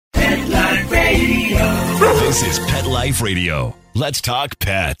This is Pet Life Radio. Let's talk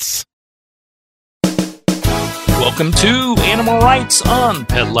pets. Welcome to Animal Rights on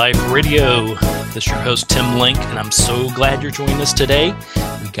Pet Life Radio. This is your host, Tim Link, and I'm so glad you're joining us today.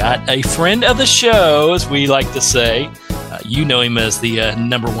 We got a friend of the show, as we like to say. You know him as the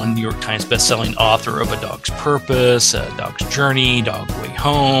 #1 New York Times bestselling author of A Dog's Purpose, A Dog's Journey, Dog Way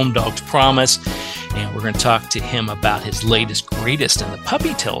Home, Dog's Promise. And we're going to talk to him about his latest, greatest in the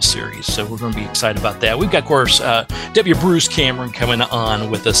Puppy Tale series. So we're going to be excited about that. We've got, of course, W. Bruce Cameron coming on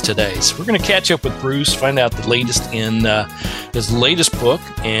with us today. So we're going to catch up with Bruce, find out the latest in his latest book,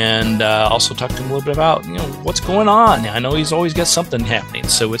 and also talk to him a little bit about, what's going on. I know he's always got something happening.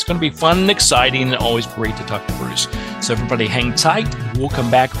 So it's going to be fun and exciting and always great to talk to Bruce. So everybody hang tight. We'll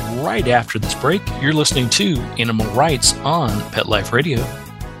come back right after this break. You're listening to Animal Rights on Pet Life Radio.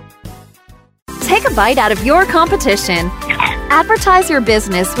 Take a bite out of your competition. Advertise your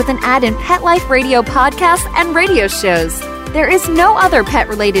business with an ad in Pet Life Radio podcasts and radio shows. There is no other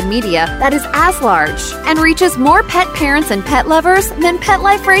pet-related media that is as large and reaches more pet parents and pet lovers than Pet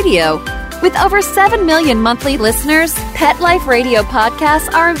Life Radio. With over 7 million monthly listeners, Pet Life Radio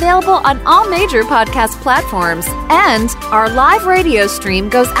podcasts are available on all major podcast platforms, and our live radio stream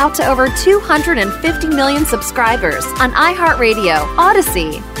goes out to over 250 million subscribers on iHeartRadio,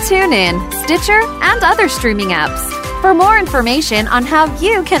 Odyssey, TuneIn, Stitcher, and other streaming apps. For more information on how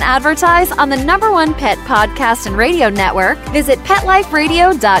you can advertise on the #1 pet podcast and radio network, visit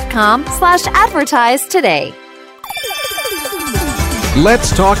PetLifeRadio.com/advertise today.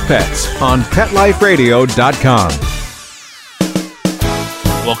 Let's Talk Pets on PetLifeRadio.com.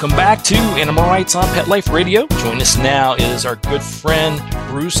 Welcome back to Animal Rights on Pet Life Radio. Join us now is our good friend,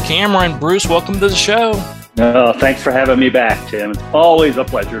 Bruce Cameron. Bruce, welcome to the show. Oh, thanks for having me back, Tim. It's always a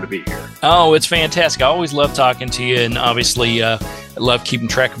pleasure to be here. Oh, it's fantastic. I always love talking to you, and obviously I love keeping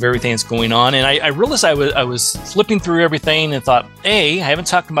track of everything that's going on. And I realized I was flipping through everything and thought, A, I haven't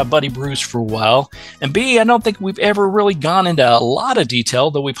talked to my buddy Bruce for a while, and B, I don't think we've ever really gone into a lot of detail,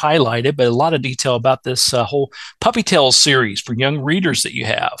 though we've highlighted, but a lot of detail about this whole Puppy Tales series for young readers that you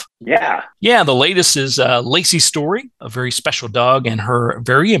have. Yeah, the latest is Lacey's story, a very special dog and her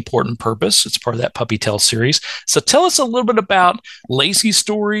very important purpose. It's part of that Puppy Tales series. So tell us a little bit about Lacey's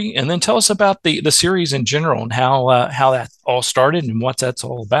story, and then tell us about the series in general and how that all started and what that's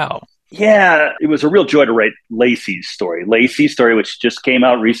all about. Yeah, it was a real joy to write Lacey's story. Lacey's story, which just came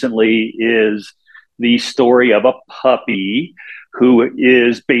out recently, is the story of a puppy who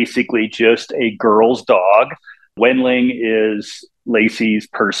is basically just a girl's dog. Wendling is Lacey's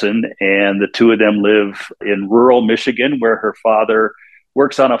person, and the two of them live in rural Michigan, where her father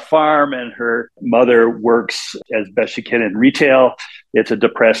works on a farm and her mother works as best she can in retail. It's a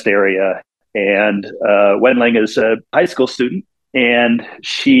depressed area. And Wendling is a high school student, and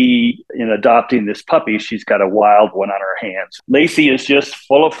she, in adopting this puppy, she's got a wild one on her hands. Lacey is just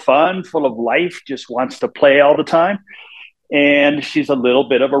full of fun, full of life, just wants to play all the time. And she's a little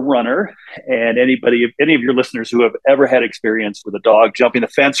bit of a runner. And any of your listeners who have ever had experience with a dog jumping the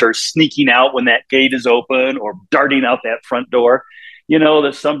fence or sneaking out when that gate is open or darting out that front door, you know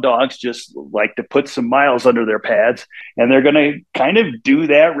that some dogs just like to put some miles under their pads, and they're going to kind of do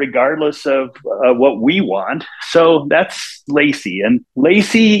that regardless of what we want. So that's Lacey. And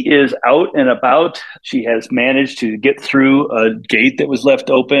Lacey is out and about. She has managed to get through a gate that was left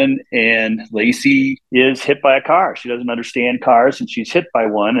open, and Lacey is hit by a car. She doesn't understand cars, and she's hit by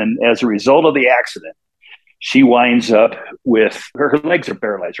one. And as a result of the accident, she winds up with her legs are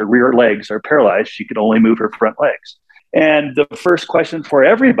paralyzed. Her rear legs are paralyzed. She can only move her front legs. And the first question for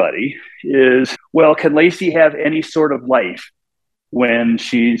everybody is, well, can Lacey have any sort of life when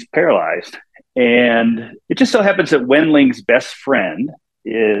she's paralyzed? And it just so happens that Wendling's best friend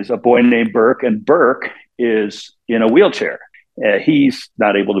is a boy named Burke, and Burke is in a wheelchair. He's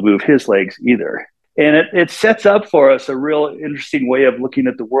not able to move his legs either. And it sets up for us a real interesting way of looking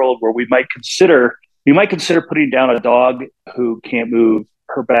at the world, where we might consider putting down a dog who can't move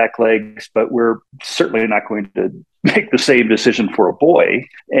her back legs, but we're certainly not going to make the same decision for a boy.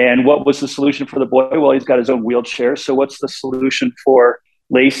 And what was the solution for the boy? Well, he's got his own wheelchair. So what's the solution for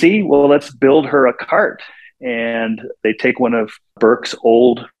Lacey? Well, let's build her a cart. And they take one of Burke's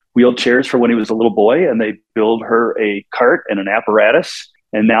old wheelchairs for when he was a little boy, and they build her a cart and an apparatus.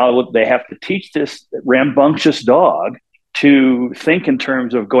 And now they have to teach this rambunctious dog to think in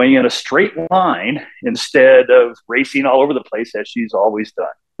terms of going in a straight line instead of racing all over the place as she's always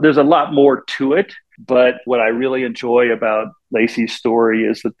done. There's a lot more to it, but what I really enjoy about Lacey's story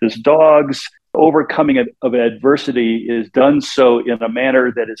is that this dog's overcoming of adversity is done so in a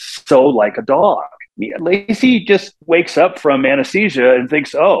manner that is so like a dog. Lacey just wakes up from anesthesia and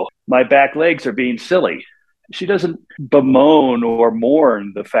thinks, oh, my back legs are being silly. she doesn't bemoan or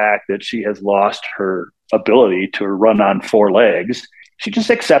mourn the fact that she has lost her ability to run on four legs. She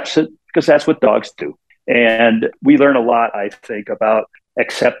just accepts it because that's what dogs do. And we learn a lot, I think, about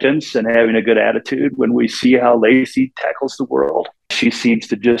acceptance and having a good attitude when we see how Lacey tackles the world. She seems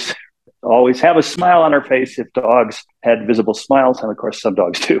to just always have a smile on her face if dogs had visible smiles, and of course some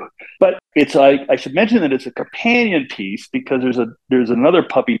dogs do. But it's I should mention that it's a companion piece because there's another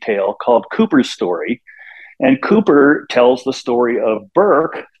puppy tale called Cooper's Story, and Cooper tells the story of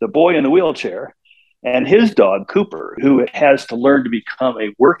Burke, the boy in the wheelchair, and his dog Cooper, who has to learn to become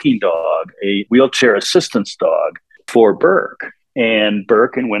a working dog, a wheelchair assistance dog for Burke. And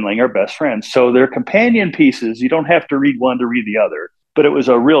Burke and Wendling are best friends. So they're companion pieces. You don't have to read one to read the other. But it was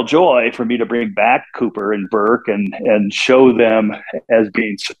a real joy for me to bring back Cooper and Burke and show them as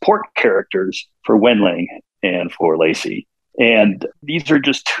being support characters for Wendling and for Lacey. And these are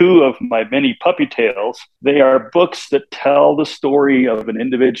just two of my many puppy tales. They are books that tell the story of an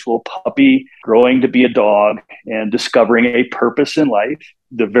individual puppy growing to be a dog and discovering a purpose in life.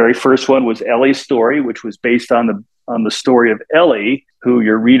 The very first one was Ellie's story, which was based on the story of Ellie, who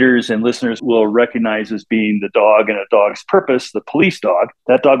your readers and listeners will recognize as being the dog in A Dog's Purpose, the police dog.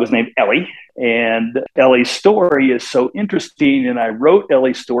 That dog was named Ellie. And Ellie's story is so interesting. And I wrote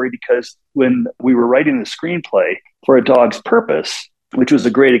Ellie's story because when we were writing the screenplay for A Dog's Purpose, which was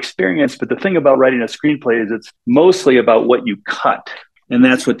a great experience, but the thing about writing a screenplay is it's mostly about what you cut. And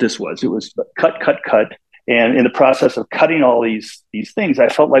that's what this was. It was cut, cut, cut. And in the process of cutting all these things, I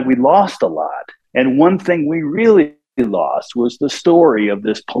felt like we lost a lot. And one thing we really lost was the story of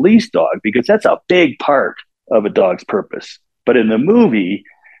this police dog, because that's a big part of A Dog's Purpose. But in the movie,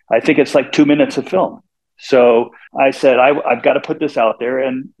 I think it's like 2 minutes of film. So I said, I've got to put this out there.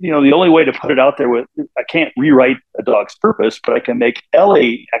 And, the only way to put it out there I can't rewrite A Dog's Purpose, but I can make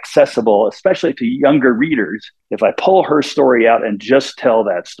Ellie accessible, especially to younger readers, if I pull her story out and just tell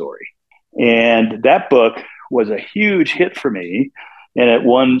that story. And that book was a huge hit for me. And it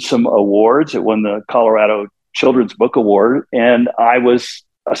won some awards. It won the Colorado Children's Book Award. And I was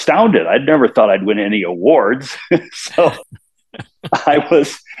astounded. I'd never thought I'd win any awards. So I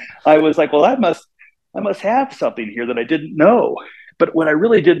was like, well, I must have something here that I didn't know. But what I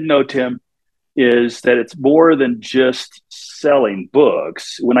really didn't know, Tim, is that it's more than just selling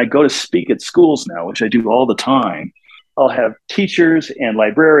books. When I go to speak at schools now, which I do all the time, I'll have teachers and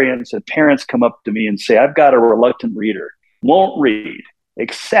librarians and parents come up to me and say, I've got a reluctant reader, won't read,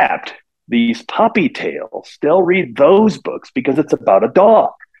 except these puppy tales. They'll read those books because it's about a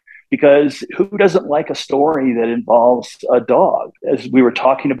dog. Because who doesn't like a story that involves a dog? As we were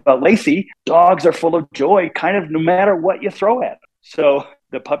talking about Lacey, dogs are full of joy, kind of no matter what you throw at them. So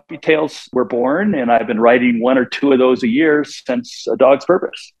the puppy tales were born, and I've been writing one or two of those a year since A Dog's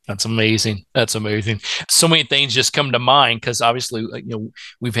Purpose. That's amazing. That's amazing. So many things just come to mind because obviously,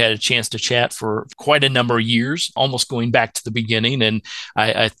 we've had a chance to chat for quite a number of years, almost going back to the beginning. And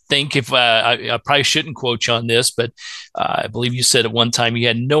I think if I probably shouldn't quote you on this, but I believe you said at one time you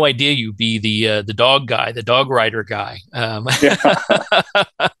had no idea you'd be the dog guy, the dog writer guy.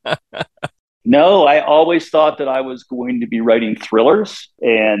 No, I always thought that I was going to be writing thrillers,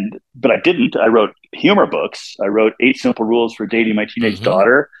 but I didn't. I wrote humor books. I wrote 8 Simple Rules for Dating My Teenage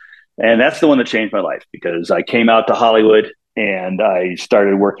Daughter. And that's the one that changed my life because I came out to Hollywood and I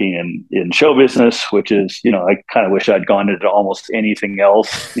started working in show business, which is, I kind of wish I'd gone into almost anything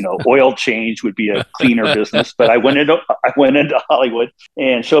else. Oil change would be a cleaner business, but I went into Hollywood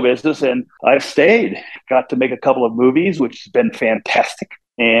and show business, and I've stayed. Got to make a couple of movies, which has been fantastic.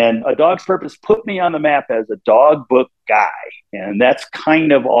 And A Dog's Purpose put me on the map as a dog book guy. And that's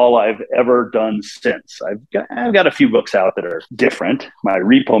kind of all I've ever done since. I've got a few books out that are different. My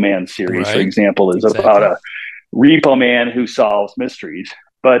Repo Man series, for example, is about a repo man who solves mysteries.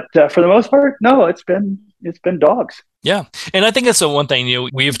 But for the most part, no, it's been dogs. Yeah. And I think that's the one thing,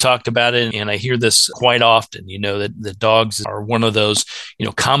 we've talked about it, and I hear this quite often, that the dogs are one of those,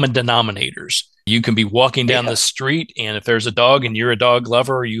 common denominators. You can be walking down the street, and if there's a dog and you're a dog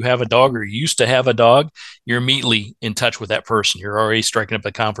lover, or you have a dog or you used to have a dog, you're immediately in touch with that person. You're already striking up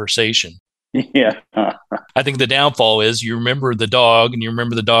a conversation. Yeah. I think the downfall is you remember the dog and you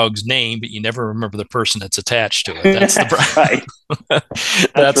remember the dog's name, but you never remember the person that's attached to it. That's the right.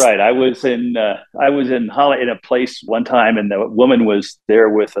 That's right. I was in Hollywood in a place one time, and the woman was there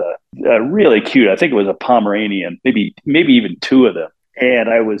with a really cute, I think it was a Pomeranian, maybe even 2 of them. And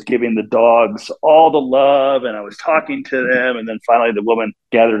I was giving the dogs all the love, and I was talking to them. And then finally the woman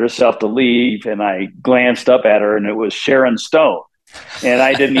gathered herself to leave, and I glanced up at her, and it was Sharon Stone. And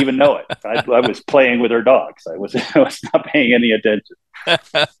I didn't even know it. I was playing with her dogs. I was not paying any attention.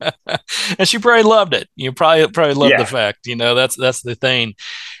 And she probably loved it. You probably loved Yeah. the fact, that's the thing.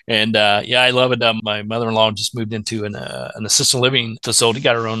 And I love it. My mother-in-law just moved into an assisted living facility,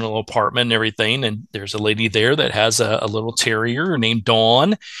 got her own little apartment and everything. And there's a lady there that has a little terrier named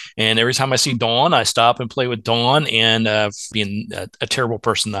Dawn. And every time I see Dawn, I stop and play with Dawn. And being a terrible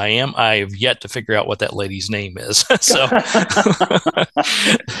person I am, I have yet to figure out what that lady's name is. So,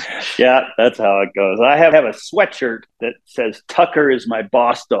 yeah, that's how it goes. I have a sweatshirt that says Tucker is my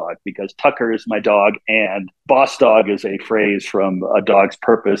boss dog, because Tucker is my dog, and boss dog is a phrase from A Dog's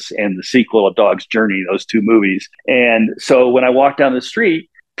Purpose and the sequel, A Dog's Journey, those two movies. And so when I walk down the street,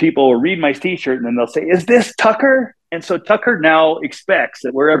 people will read my t-shirt and then they'll say, "Is this Tucker?" And so Tucker now expects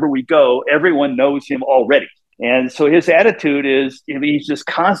that wherever we go, everyone knows him already. And so his attitude is, he's just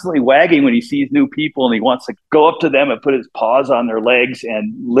constantly wagging when he sees new people, and he wants to go up to them and put his paws on their legs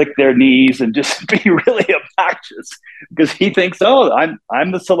and lick their knees and just be really obnoxious, because he thinks, "Oh,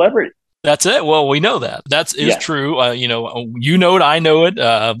 I'm the celebrity." That's it. Well, we know that. That is true. You know it. I know it.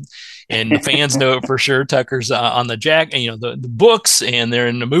 And the fans know it for sure. Tucker's on the the books, and they're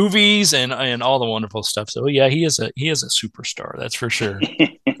in the movies, and all the wonderful stuff. So yeah, he is a superstar. That's for sure.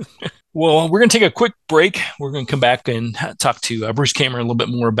 Well, we're going to take a quick break. We're going to come back and talk to Bruce Cameron a little bit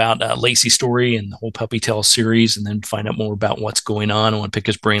more about Lacey's story and the whole Puppy Tale series, and then find out more about what's going on. I want to pick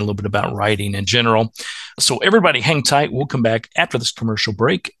his brain a little bit about writing in general. So everybody hang tight. We'll come back after this commercial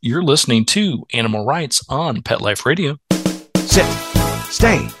break. You're listening to Animal Rights on Pet Life Radio. Sit.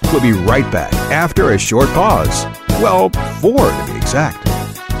 Stay. We'll be right back after a short pause. Well, 4 to be exact.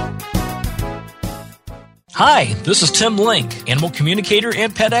 Hi, this is Tim Link, animal communicator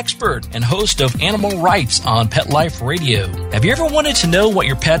and pet expert, and host of Animal Rights on Pet Life Radio. Have you ever wanted to know what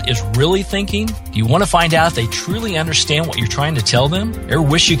your pet is really thinking? Do you want to find out if they truly understand what you're trying to tell them? Ever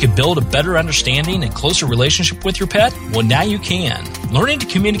wish you could build a better understanding and closer relationship with your pet? Well, now you can. Learning to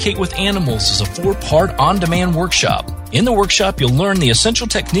Communicate with Animals is a 4-part on-demand workshop. In the workshop, you'll learn the essential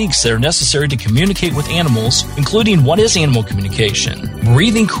techniques that are necessary to communicate with animals, including what is animal communication,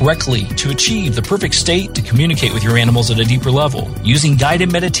 breathing correctly to achieve the perfect state to communicate with your animals at a deeper level, using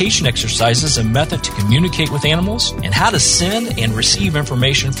guided meditation exercises and method to communicate with animals, and how to send and receive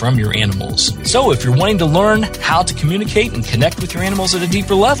information from your animals. So if you're wanting to learn how to communicate and connect with your animals at a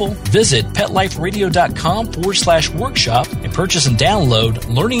deeper level, visit PetLifeRadio.com/workshop and purchase and download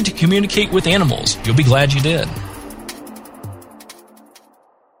Learning to Communicate with Animals. You'll be glad you did.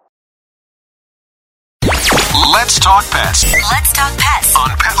 Let's talk pets Let's talk pets on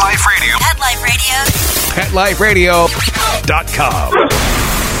Pet Life Radio. Pet Life Radio. PetLifeRadio.com.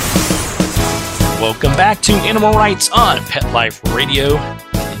 Welcome back to Animal Rights on Pet Life Radio.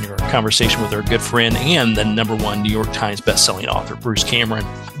 In your conversation with our good friend and the #1 New York Times bestselling author, Bruce Cameron.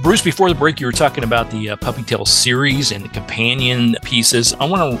 Bruce, before the break, you were talking about the Puppy Tale series and the companion pieces. I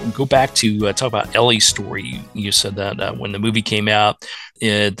want to go back to talk about Ellie's story. You said that when the movie came out,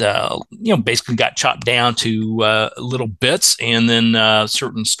 it basically got chopped down to little bits, and then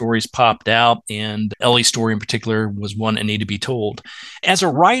certain stories popped out, and Ellie's story in particular was one that needed to be told. As a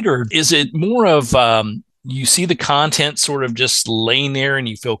writer, is it more of you see the content sort of just laying there and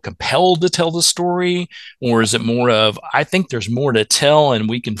you feel compelled to tell the story? Or is it more of, I think there's more to tell and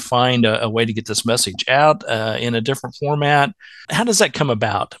we can find a way to get this message out in a different format? How does that come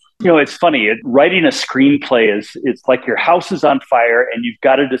about? It's funny. Writing a screenplay it's like your house is on fire and you've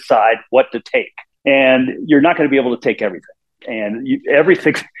got to decide what to take. And you're not going to be able to take everything. And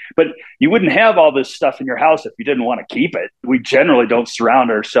everything, but you wouldn't have all this stuff in your house if you didn't want to keep it. We generally don't surround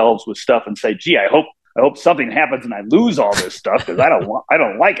ourselves with stuff and say, "Gee, I hope something happens and I lose all this stuff because I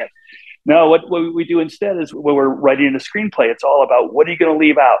don't like it." No, what we do instead is when we're writing a screenplay, it's all about what are you going to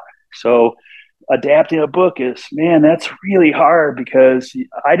leave out. So adapting a book that's really hard, because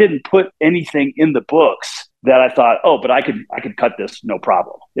I didn't put anything in the books that I thought, but I could cut this, no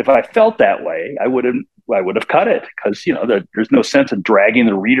problem. If I felt that way, I would have cut it, because there's no sense in dragging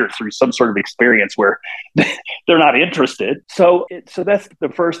the reader through some sort of experience where they're not interested. So that's the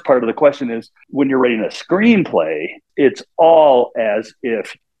first part of the question is, when you're writing a screenplay, it's all as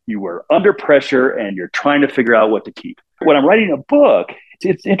if you were under pressure and you're trying to figure out what to keep. When I'm writing a book,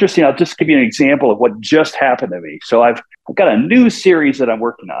 it's interesting. I'll just give you an example of what just happened to me. So I've got a new series that I'm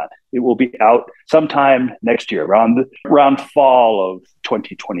working on. It will be out sometime next year, around fall of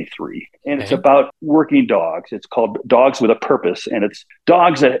 2023. And It's about working dogs. It's called Dogs with a Purpose. And it's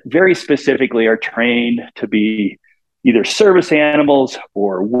dogs that very specifically are trained to be either service animals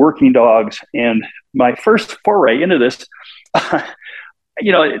or working dogs. And my first foray into this,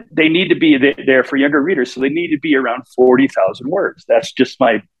 they need to be there for younger readers. So they need to be around 40,000 words. That's just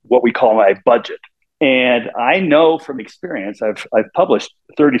what we call my budget. And I know from experience, I've published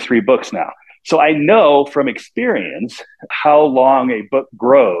 33 books now. So I know from experience how long a book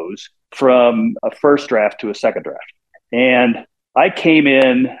grows from a first draft to a second draft. And I came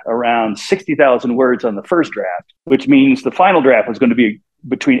in around 60,000 words on the first draft, which means the final draft was going to be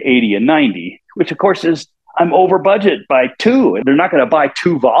between 80 and 90, which of course is I'm over budget by 2. And they're not going to buy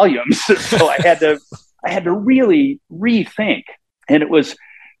 2 volumes. So I had to really rethink. And it was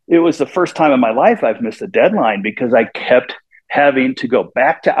the first time in my life I've missed a deadline because I kept having to go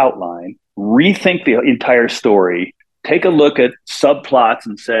back to outline, rethink the entire story, take a look at subplots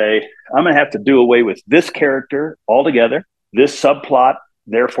and say, I'm going to have to do away with this character altogether. This subplot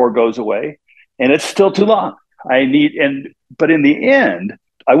therefore goes away. And it's still too long. But in the end,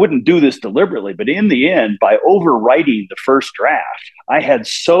 I wouldn't do this deliberately, but in the end, by overwriting the first draft, I had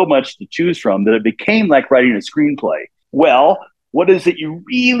so much to choose from that it became like writing a screenplay. Well, what is it you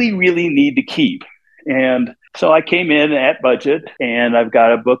really, really need to keep? And so I came in at budget, and I've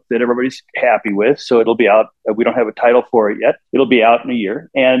got a book that everybody's happy with. So it'll be out. We don't have a title for it yet. It'll be out in a year,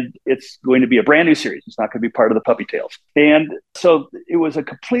 and it's going to be a brand new series. It's not going to be part of the Puppy Tales. And so it was a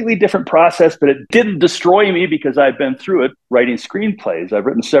completely different process, but it didn't destroy me because I've been through it writing screenplays. I've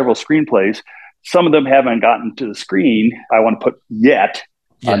written several screenplays. Some of them haven't gotten to the screen. I want to put yet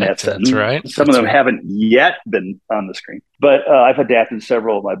on that sentence. That's right. Some of them haven't yet been on the screen, but I've adapted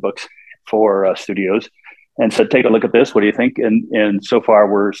several of my books for studios and said, take a look at this. What do you think? And so far,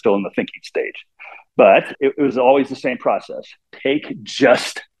 we're still in the thinking stage. But it was always the same process. Take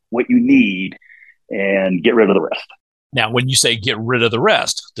just what you need and get rid of the rest. Now, when you say get rid of the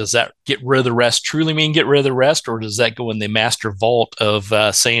rest, does that get rid of the rest truly mean get rid of the rest? Or does that go in the master vault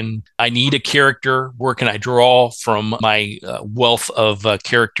of saying, I need a character, where can I draw from my wealth of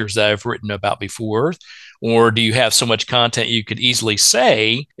characters that I've written about before? Or do you have so much content you could easily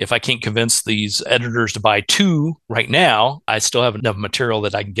say, if I can't convince these editors to buy 2 right now, I still have enough material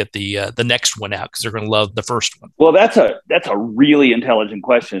that I can get the next one out because they're going to love the first one? Well, that's a really intelligent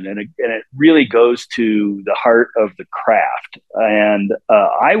question, and it really goes to the heart of the craft. And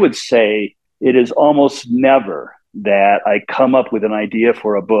I would say it is almost never that I come up with an idea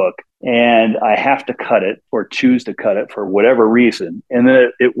for a book and I have to cut it or choose to cut it for whatever reason, and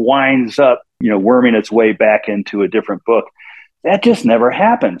then it winds up worming its way back into a different book. That just never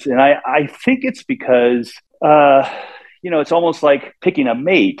happens. And I think it's because, it's almost like picking a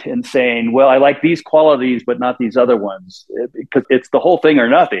mate and saying, well, I like these qualities, but not these other ones, because it's the whole thing or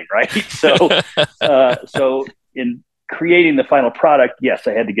nothing, right? So in creating the final product, yes,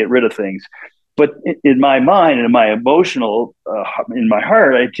 I had to get rid of things. But in my mind and in my emotional, in my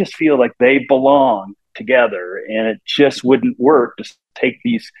heart, I just feel like they belong together, and it just wouldn't work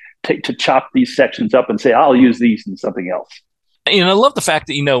to chop these sections up and say, I'll use these in something else. And I love the fact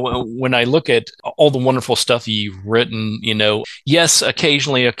that, when I look at all the wonderful stuff you've written, yes,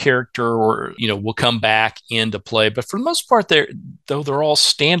 occasionally a character will come back into play. But for the most part, they're all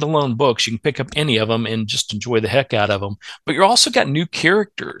standalone books, you can pick up any of them and just enjoy the heck out of them. But you're also got new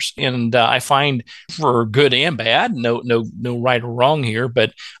characters. And I find, for good and bad, no right or wrong here,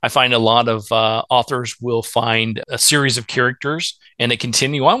 but I find a lot of authors will find a series of characters and they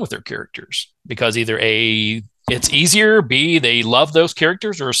continue on with their characters because either A, it's easier, B, they love those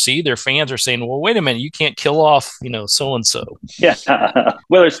characters, or C, their fans are saying, well, wait a minute, you can't kill off, so-and-so. Yeah.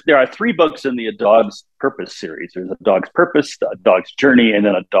 Well, there are 3 books in the A Dog's Purpose series. There's A Dog's Purpose, A Dog's Journey, and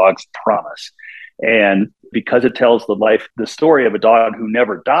then A Dog's Promise. And because it tells the story of a dog who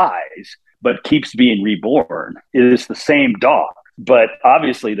never dies, but keeps being reborn, it is the same dog. But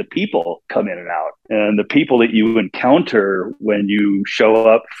obviously the people come in and out, and the people that you encounter when you show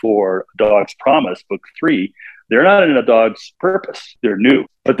up for A Dog's Promise, book 3, they're not in A Dog's Purpose. They're new,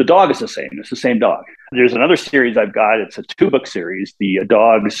 but the dog is the same. It's the same dog. There's another series I've got. It's a 2-book series, the A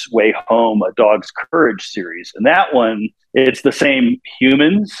Dog's Way Home, A Dog's Courage series. And that one, it's the same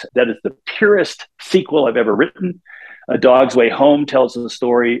humans. That is the purest sequel I've ever written. A Dog's Way Home tells the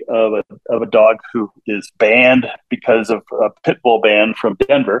story of a dog who is banned because of a pit bull ban from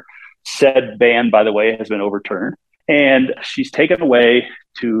Denver. Said ban, by the way, has been overturned. And she's taken away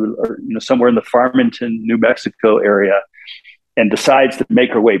to somewhere in the Farmington, New Mexico area, and decides to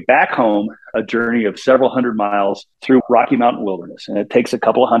make her way back home, a journey of several hundred miles through Rocky Mountain wilderness. And it takes a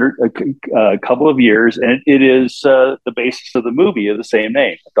couple of years, and it is the basis of the movie of the same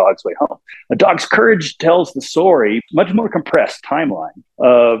name, A Dog's Way Home. A Dog's Courage tells the story, much more compressed timeline,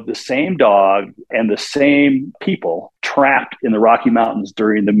 of the same dog and the same people trapped in the Rocky Mountains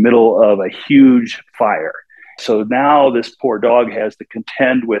during the middle of a huge fire. So now this poor dog has to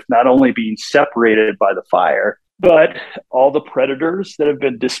contend with not only being separated by the fire, but all the predators that have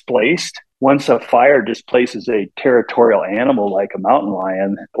been displaced once a fire displaces a territorial animal like a mountain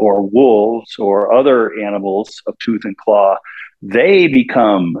lion or wolves or other animals of tooth and claw, they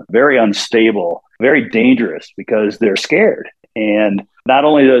become very unstable, very dangerous because they're scared. And not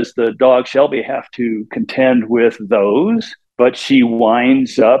only does the dog Shelby have to contend with those, but she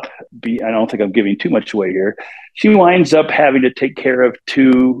winds up, I don't think I'm giving too much away here, she winds up having to take care of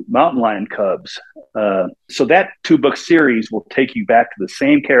 2 mountain lion cubs. So that 2-book series will take you back to the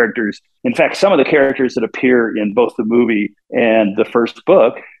same characters. In fact, some of the characters that appear in both the movie and the first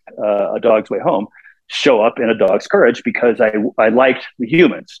book, A Dog's Way Home, show up in A Dog's Courage because I liked the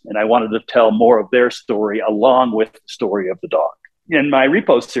humans and I wanted to tell more of their story along with the story of the dog. And my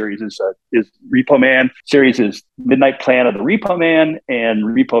Repo series is Repo Man series is Midnight Plan of the Repo Man, and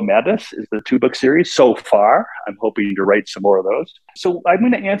Repo Madness is the 2-book series so far. I'm hoping to write some more of those. So I'm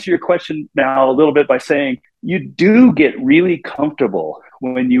going to answer your question now a little bit by saying you do get really comfortable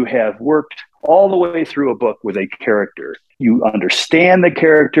when you have worked all the way through a book with a character. You understand the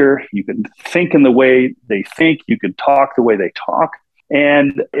character, you can think in the way they think, you can talk the way they talk.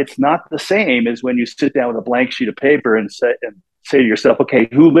 And it's not the same as when you sit down with a blank sheet of paper and say to yourself, okay,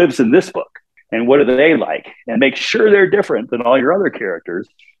 who lives in this book and what do they like? And make sure they're different than all your other characters,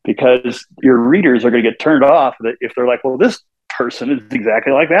 because your readers are going to get turned off if they're like, well, this person is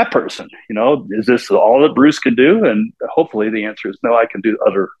exactly like that person. Is this all that Bruce can do? And hopefully the answer is no, I can do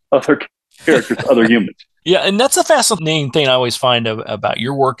other characters, other humans. Yeah, and that's a fascinating thing I always find about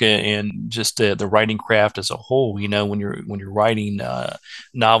your work and just the writing craft as a whole. When you're writing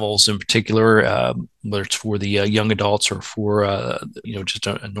novels in particular, whether it's for the young adults or for just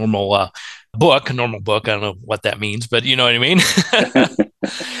a normal book, a normal book. I don't know what that means, but you know what I mean.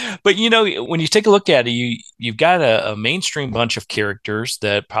 But when you take a look at it, you've got a mainstream bunch of characters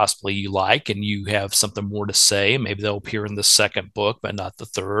that possibly you like, and you have something more to say. Maybe they'll appear in the second book, but not the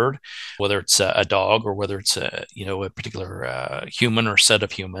third. Whether it's a dog or whether it's a particular human or set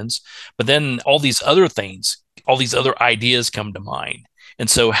of humans. But then all these other things, all these other ideas come to mind. And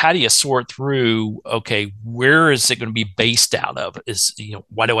so how do you sort through, okay, where is it going to be based out of?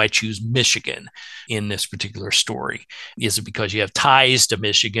 Why do I choose Michigan in this particular story? Is it because you have ties to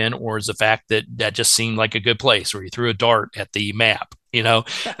Michigan, or is the fact that just seemed like a good place, or you threw a dart at the map?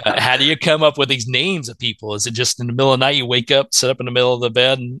 How do you come up with these names of people? Is it just in the middle of the night, you wake up, sit up in the middle of the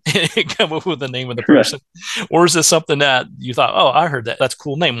bed and come up with the name of the person? Right. Or is it something that you thought, oh, I heard that. That's a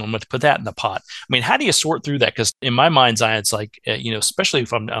cool name. I'm going to put that in the pot. I mean, how do you sort through that? Because in my mind's eye, it's like, especially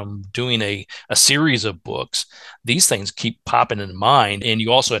if I'm doing a series of books, these things keep popping in mind. And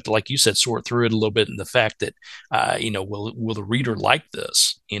you also have to, like you said, sort through it a little bit in the fact that, will the reader like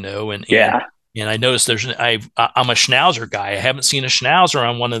this? And I noticed I'm a Schnauzer guy. I haven't seen a Schnauzer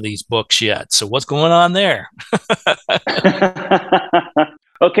on one of these books yet. So what's going on there?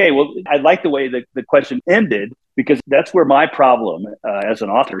 Okay, well, I like the way that the question ended, because that's where my problem as an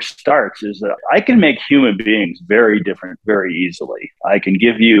author starts, is that I can make human beings very different very easily. I can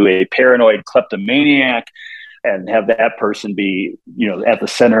give you a paranoid kleptomaniac and have that person be, at the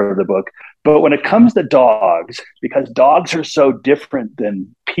center of the book. But when it comes to dogs, because dogs are so different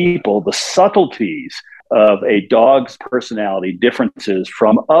than people, the subtleties of a dog's personality differences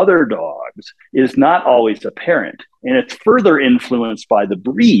from other dogs is not always apparent. And it's further influenced by the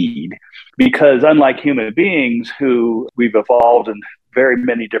breed, because unlike human beings, who we've evolved in very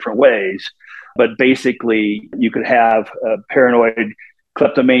many different ways, but basically you could have a paranoid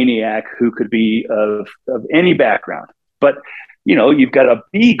kleptomaniac who could be of any background. But you've got a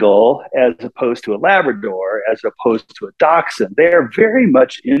beagle as opposed to a Labrador, as opposed to a dachshund. They're very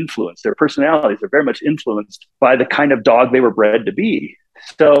much influenced. Their personalities are very much influenced by the kind of dog they were bred to be.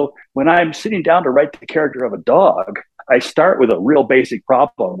 So when I'm sitting down to write the character of a dog, I start with a real basic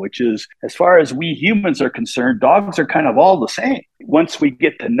problem, which is, as far as we humans are concerned, dogs are kind of all the same. Once we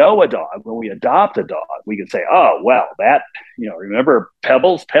get to know a dog, when we adopt a dog, we can say, oh, well, that, remember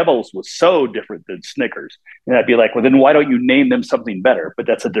Pebbles? Pebbles was so different than Snickers. And I'd be like, well, then why don't you name them something better? But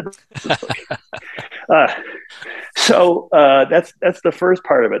that's a different story. So that's the first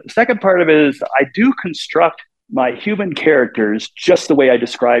part of it. The second part of it is I do construct my human characters just the way I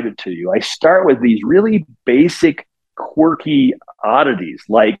described it to you. I start with these really basic, quirky oddities,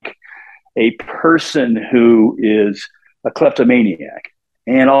 like a person who is a kleptomaniac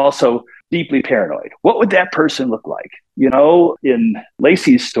and also deeply paranoid. What would that person look like? In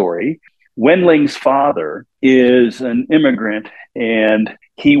Lacey's story, Wenling's father is an immigrant, and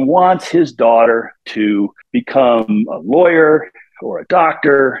he wants his daughter to become a lawyer or a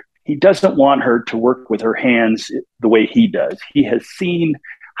doctor. He doesn't want her to work with her hands the way he does. He has seen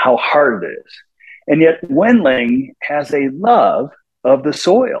how hard it is. And yet Wenling has a love of the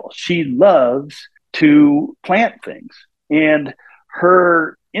soil. She loves to plant things. And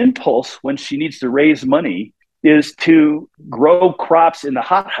her impulse when she needs to raise money is to grow crops in the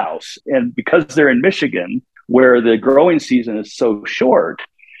hothouse. And because they're in Michigan, where the growing season is so short,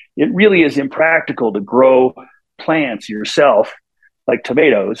 it really is impractical to grow plants yourself, like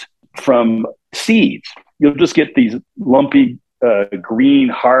tomatoes, from seeds. You'll just get these lumpy, green,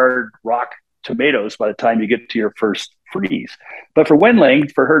 hard rock tomatoes by the time you get to your first freeze. But for Wendling,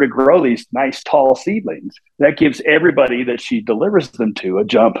 for her to grow these nice tall seedlings, that gives everybody that she delivers them to a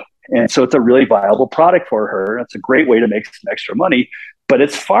jump. And so it's a really viable product for her. It's a great way to make some extra money, but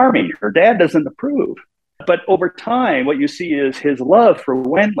it's farming. Her dad doesn't approve. But over time, what you see is his love for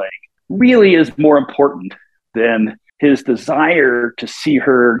Wendling really is more important than his desire to see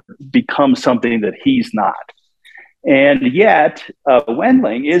her become something that he's not. And yet,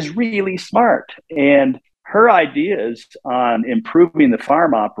 Wendling is really smart. And her ideas on improving the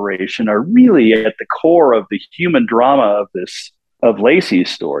farm operation are really at the core of the human drama of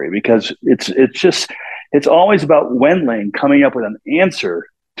Lacey's story, because it's always about Wendling coming up with an answer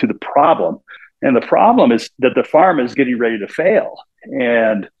to the problem. And the problem is that the farm is getting ready to fail.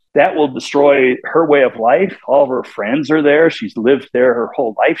 And that will destroy her way of life. All of her friends are there. She's lived there her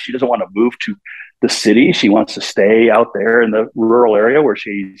whole life. She doesn't want to move to the city. She wants to stay out there in the rural area where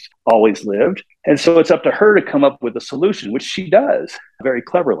she's always lived. And so it's up to her to come up with a solution, which she does very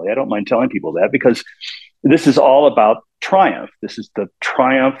cleverly. I don't mind telling people that, because this is all about triumph. This is the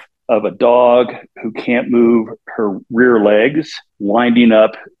triumph of a dog who can't move her rear legs, winding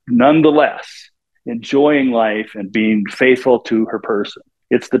up nonetheless, enjoying life and being faithful to her person.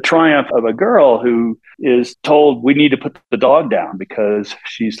 It's the triumph of a girl who is told we need to put the dog down because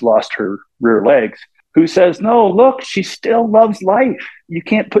she's lost her rear legs, who says, no, look, she still loves life. You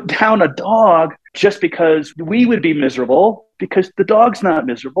can't put down a dog just because we would be miserable, because the dog's not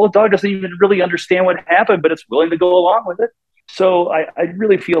miserable. The dog doesn't even really understand what happened, but it's willing to go along with it. So I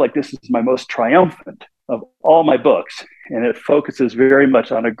really feel like this is my most triumphant of all my books. And it focuses very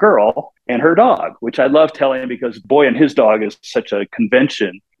much on a girl and her dog, which I love telling because Boy and His Dog is such a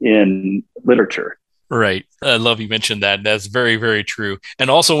convention in literature. Right. I love you mentioned that. That's very, very true. And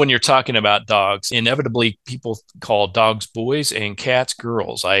also when you're talking about dogs, inevitably people call dogs boys and cats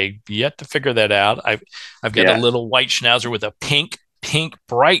girls. I yet to figure that out. I've got a little white schnauzer with a pink,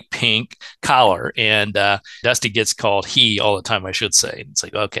 bright pink collar, and Dusty gets called he all the time, I should say. It's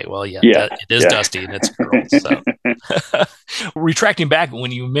like, okay, well, it is Dusty and it's a girl. So retracting back,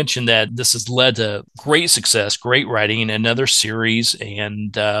 when you mentioned that this has led to great success, great writing, another series,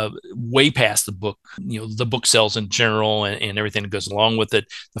 and way past the book, the book sales in general and everything that goes along with it,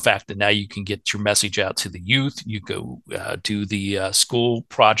 the fact that now you can get your message out to the youth, you go do the school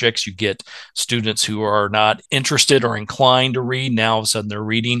projects, you get students who are not interested or inclined to read, now all of a sudden they're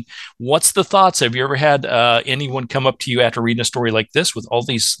reading. What's the thoughts? Have you ever had anyone come up to you after reading a story like this with all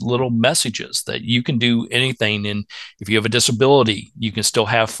these little messages that you can do anything, and if you have a disability, you can still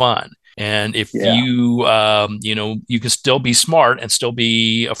have fun, and if you you can still be smart and still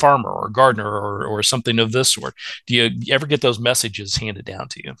be a farmer or a gardener or something of this sort? Do you ever get those messages handed down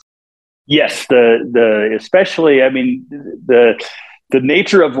to you? Yes, especially, I mean, the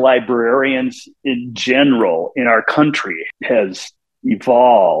nature of librarians in general in our country has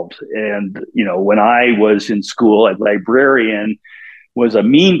evolved. And, when I was in school, a librarian was a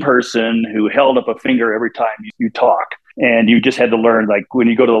mean person who held up a finger every time you talk. And you just had to learn, like, when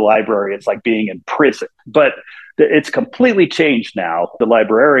you go to the library, it's like being in prison. But it's completely changed now. The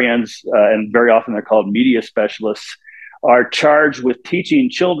librarians, and very often they're called media specialists, are charged with teaching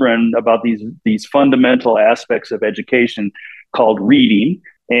children about these fundamental aspects of education called reading.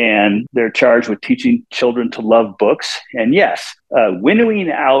 And they're charged with teaching children to love books. And yes,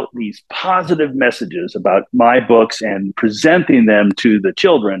 winnowing out these positive messages about my books and presenting them to the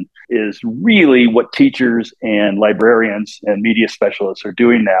children is really what teachers and librarians and media specialists are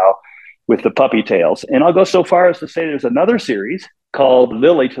doing now with the Puppy Tales. And I'll go so far as to say there's another series called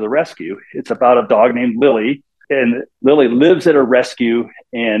Lily to the Rescue. It's about a dog named Lily. And Lily lives at a rescue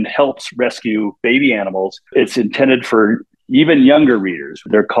and helps rescue baby animals. It's intended for even younger readers.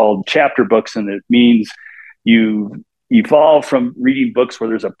 They're called chapter books, and it means you evolve from reading books where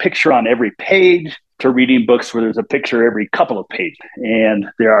there's a picture on every page to reading books where there's a picture every couple of pages. And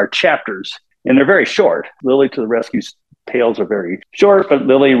there are chapters, and they're very short. Lily to the Rescue tales are very short, but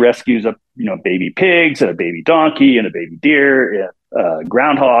Lily rescues baby pigs and a baby donkey and a baby deer and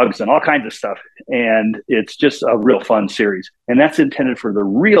groundhogs and all kinds of stuff. And it's just a real fun series. And that's intended for the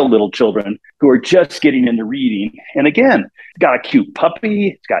real little children who are just getting into reading. And again, it's got a cute puppy.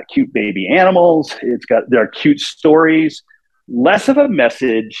 It's got cute baby animals. There are cute stories. less of a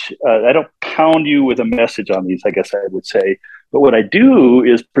message. I don't pound you with a message on these, I guess I would say. But what I do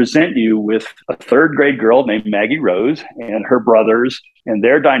is present you with a third grade girl named Maggie Rose and her brothers and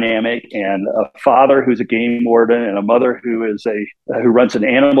their dynamic, and a father who's a game warden, and a mother who is who runs an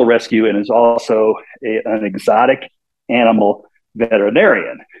animal rescue and is also an exotic animal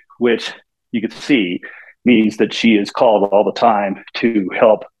veterinarian, which you can see means that she is called all the time to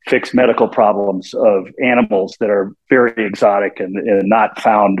help fix medical problems of animals that are very exotic and not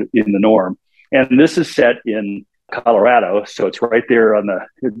found in the norm. And this is set in Colorado, so it's right there on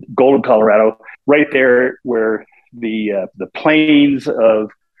the Golden, Colorado, right there where the plains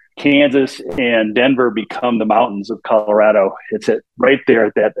of Kansas and Denver become the mountains of Colorado. It's right there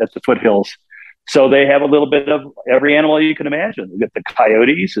at the foothills. So they have a little bit of every animal you can imagine. They've got the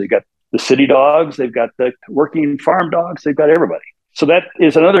coyotes, they've got the city dogs, they've got the working farm dogs, they've got everybody. So that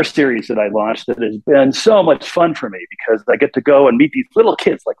is another series that I launched that has been so much fun for me, because I get to go and meet these little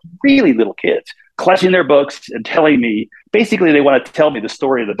kids, like really little kids, clutching their books and telling me, basically they want to tell me the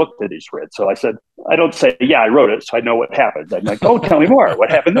story of the book that they just read. So I said, I don't say, yeah, I wrote it, so I know what happened. I'm like, oh, tell me more.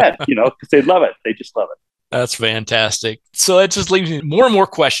 What happened then? Because they love it. They just love it. That's fantastic. So that just leaves me more and more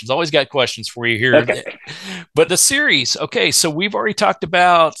questions. Always got questions for you here. Okay. But the series, okay, so we've already talked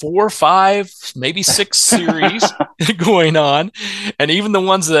about 4 or 5, maybe 6 series going on. And even the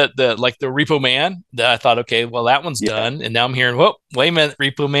ones that like the Repo Man, that I thought, okay, well, that one's done. And now I'm hearing, whoa, wait a minute,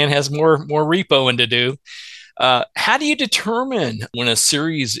 Repo Man has more repoing to do. How do you determine when a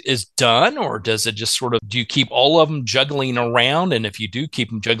series is done, or does it just sort of, do you keep all of them juggling around? And if you do keep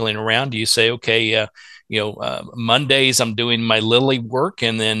them juggling around, do you say, okay, Mondays I'm doing my Lily work,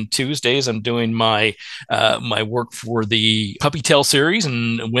 and then Tuesdays I'm doing my my work for the Puppy Tale series,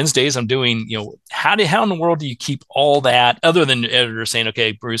 and Wednesdays I'm doing, how in the world do you keep all that, other than the editor saying,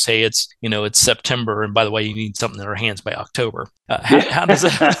 okay, Bruce, hey, it's September, and by the way, you need something in our hands by October. How does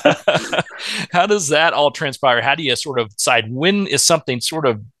that how does that all transpire? How do you sort of decide when is something sort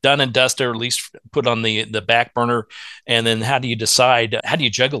of done and dusted, or at least put on the back burner, and then how do you decide, how do you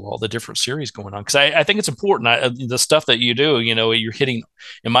juggle all the different series going on? Because I think it's important. The stuff that you do, you're hitting,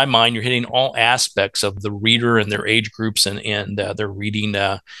 in my mind, you're hitting all aspects of the reader and their age groups and their reading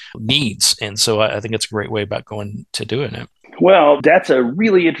needs. And so I think it's a great way about going to doing it. Well, that's a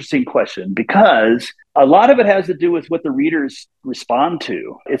really interesting question, because a lot of it has to do with what the readers respond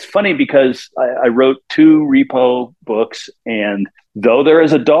to. It's funny because I wrote 2 Repo books, and though there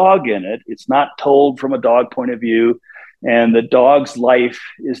is a dog in it, it's not told from a dog point of view. And the dog's life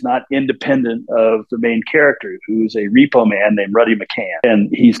is not independent of the main character, who's a repo man named Ruddy McCann. And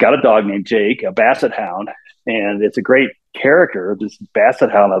he's got a dog named Jake, a basset hound. And it's a great character, this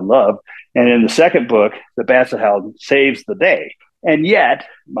basset hound I love. And in the second book, the basset hound saves the day. And yet,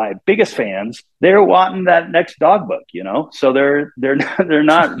 my biggest fans, they're wanting that next dog book, So they're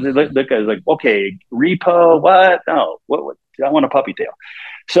not. The guy's like, okay, Repo, what? No, what? I want a Puppy Tale.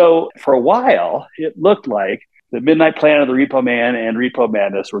 So for a while, it looked like The Midnight Planet of the Repo Man and Repo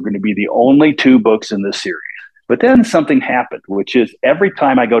Madness were going to be the only 2 books in this series. But then something happened, which is every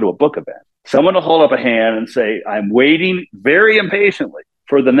time I go to a book event, someone will hold up a hand and say, I'm waiting very impatiently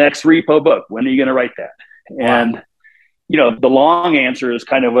for the next Repo book. When are you going to write that? Wow. And, the long answer is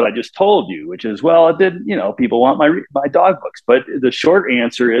kind of what I just told you, which is, well, it did, people want my dog books. But the short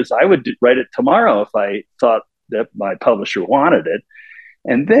answer is I would write it tomorrow if I thought that my publisher wanted it.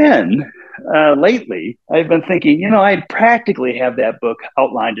 And then lately, I've been thinking, I practically have that book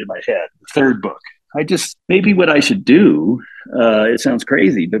outlined in my head, the 3rd book. Maybe what I should do, it sounds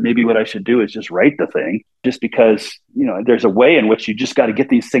crazy, but maybe what I should do is just write the thing, just because, there's a way in which you just got to get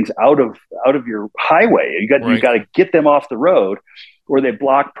these things out of your highway. You got to get them off the road, or they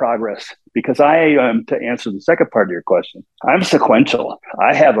block progress. Because to answer the second part of your question, I'm sequential.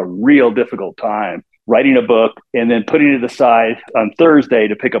 I have a real difficult time writing a book and then putting it aside on Thursday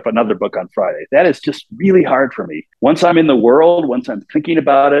to pick up another book on Friday. That is just really hard for me. Once I'm in the world, once I'm thinking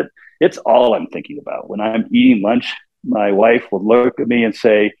about it, it's all I'm thinking about. When I'm eating lunch, my wife will look at me and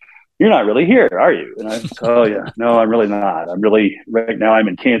say, you're not really here, are you? And I say, oh yeah, no, I'm really not. Right now I'm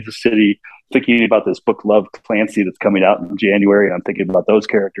in Kansas City thinking about this book, Love Clancy, that's coming out in January. And I'm thinking about those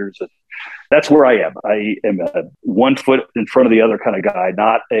characters. And that's where I am. I am a 1 foot in front of the other kind of guy,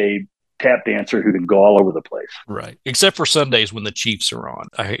 not a tap dancer who can go all over the place. Right. Except for Sundays when the Chiefs are on.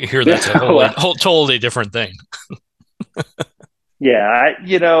 I hear that's a whole totally different thing. Yeah.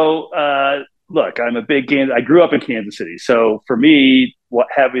 Look, I'm a big I grew up in Kansas City. So for me,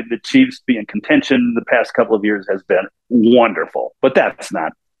 having the Chiefs be in contention the past couple of years has been wonderful. But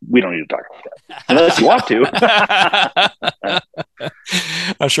we don't need to talk about that unless you want to.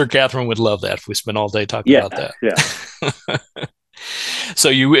 I'm sure Catherine would love that if we spent all day talking about that. Yeah. So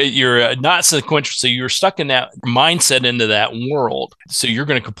you're not sequential. So you're stuck in that mindset into that world. So you're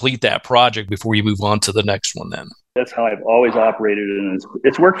going to complete that project before you move on to the next one then. That's how I've always operated, and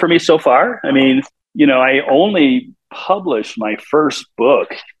it's worked for me so far. I mean, I only published my first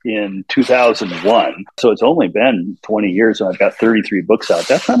book in 2001. So it's only been 20 years and I've got 33 books out.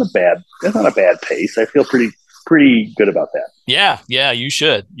 That's not a bad pace. I feel pretty good about that. Yeah, you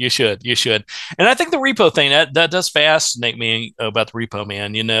should. And I think the repo thing, that does fascinate me about the repo,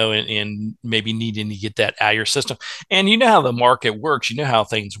 man, and maybe needing to get that out of your system. And you know how the market works. You know how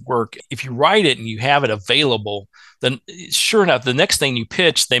things work. If you write it and you have it available, then sure enough, the next thing you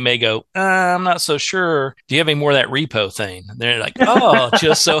pitch, they may go, I'm not so sure. Do you have any more of that repo thing? And they're like, oh, it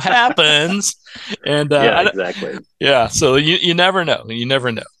just so happens. And exactly. Yeah. So you never know.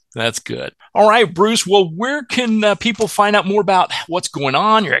 That's good. All right, Bruce. Well, where can people find out more about what's going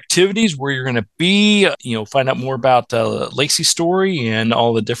on, your activities, where you're going to be, find out more about Lacey's story and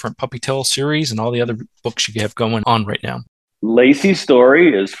all the different Puppy Tale series and all the other books you have going on right now? Lacey's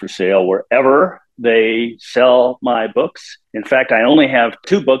story is for sale wherever they sell my books. In fact, I only have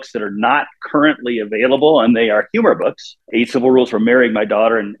 2 books that are not currently available, and they are humor books. 8 Simple Rules for Marrying My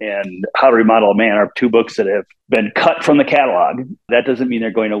Daughter and How to Remodel a Man are 2 books that have been cut from the catalog. That doesn't mean they're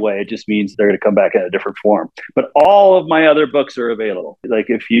going away. It just means they're going to come back in a different form. But all of my other books are available. Like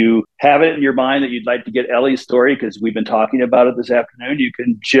if you have it in your mind that you'd like to get Ellie's story, because we've been talking about it this afternoon, you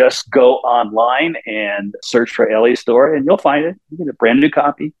can just go online and search for Ellie's story and you'll find it. You get a brand new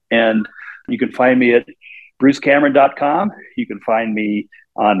copy. And you can find me at brucecameron.com. You can find me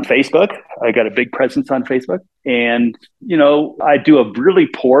on Facebook. I got a big presence on Facebook. And, I do a really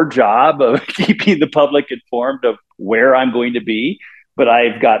poor job of keeping the public informed of where I'm going to be, but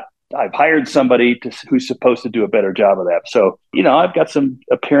I've hired somebody who's supposed to do a better job of that. So, I've got some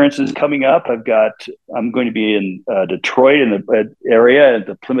appearances coming up. I'm going to be in Detroit in the area at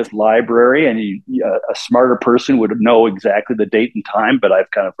the Plymouth Library, and a smarter person would know exactly the date and time, but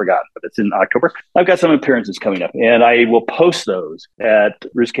I've kind of forgotten. But it's in October. I've got some appearances coming up, and I will post those at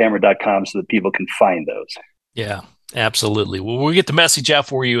brucecameron.com so that people can find those. Yeah. Absolutely. Well, we'll get the message out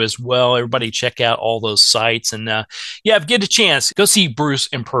for you as well. Everybody check out all those sites. And if you get a chance, go see Bruce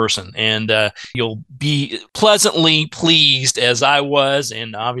in person. And you'll be pleasantly pleased, as I was.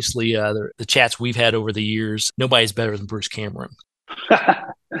 And obviously, the chats we've had over the years, nobody's better than Bruce Cameron.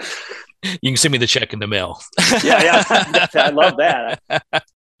 You can send me the check in the mail. Yeah. I love that.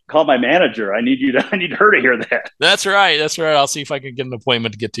 Call my manager. I need her to hear that. That's right. I'll see if I can get an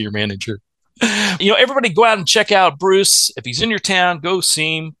appointment to get to your manager. Everybody go out and check out Bruce. If he's in your town, go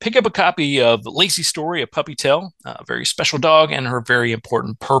see him. Pick up a copy of Lacey's Story, A Puppy Tale, a very special dog and her very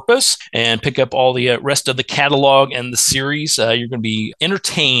important purpose, and pick up all the rest of the catalog and the series. You're going to be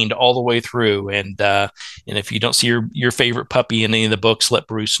entertained all the way through. And if you don't see your favorite puppy in any of the books, let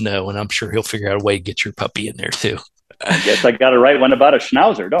Bruce know, and I'm sure he'll figure out a way to get your puppy in there too. I guess I got to write one about a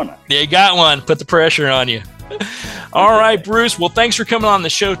schnauzer, don't I? Yeah, you got one. Put the pressure on you. All right, Bruce. Well, thanks for coming on the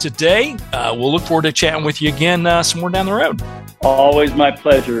show today. We'll look forward to chatting with you again somewhere down the road. Always my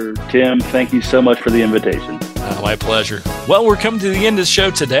pleasure, Tim. Thank you so much for the invitation. My pleasure. Well, we're coming to the end of the show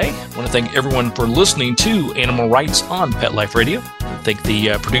today. I want to thank everyone for listening to Animal Rights on Pet Life Radio. I thank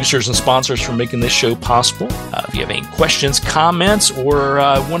the producers and sponsors for making this show possible. If you have any questions, comments, or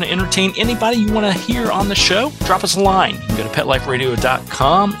want to entertain anybody you want to hear on the show, drop us a line. You can go to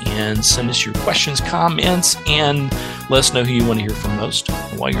PetLifeRadio.com and send us your questions, comments, and let us know who you want to hear from most.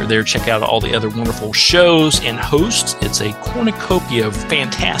 While you're there, check out all the other wonderful shows and hosts. It's a cornucopia of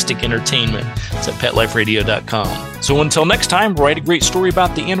fantastic entertainment. It's at PetLifeRadio.com. So until next time, write a great story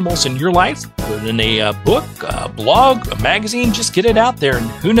about the animals in your life. Put it in a book, a blog, a magazine. Just get it out there, and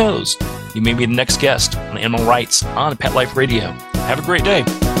who knows? You may be the next guest on Animal Rights on Pet Life Radio. Have a great day.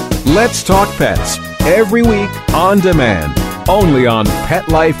 Let's Talk Pets, every week on demand, only on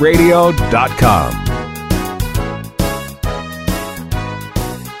PetLifeRadio.com.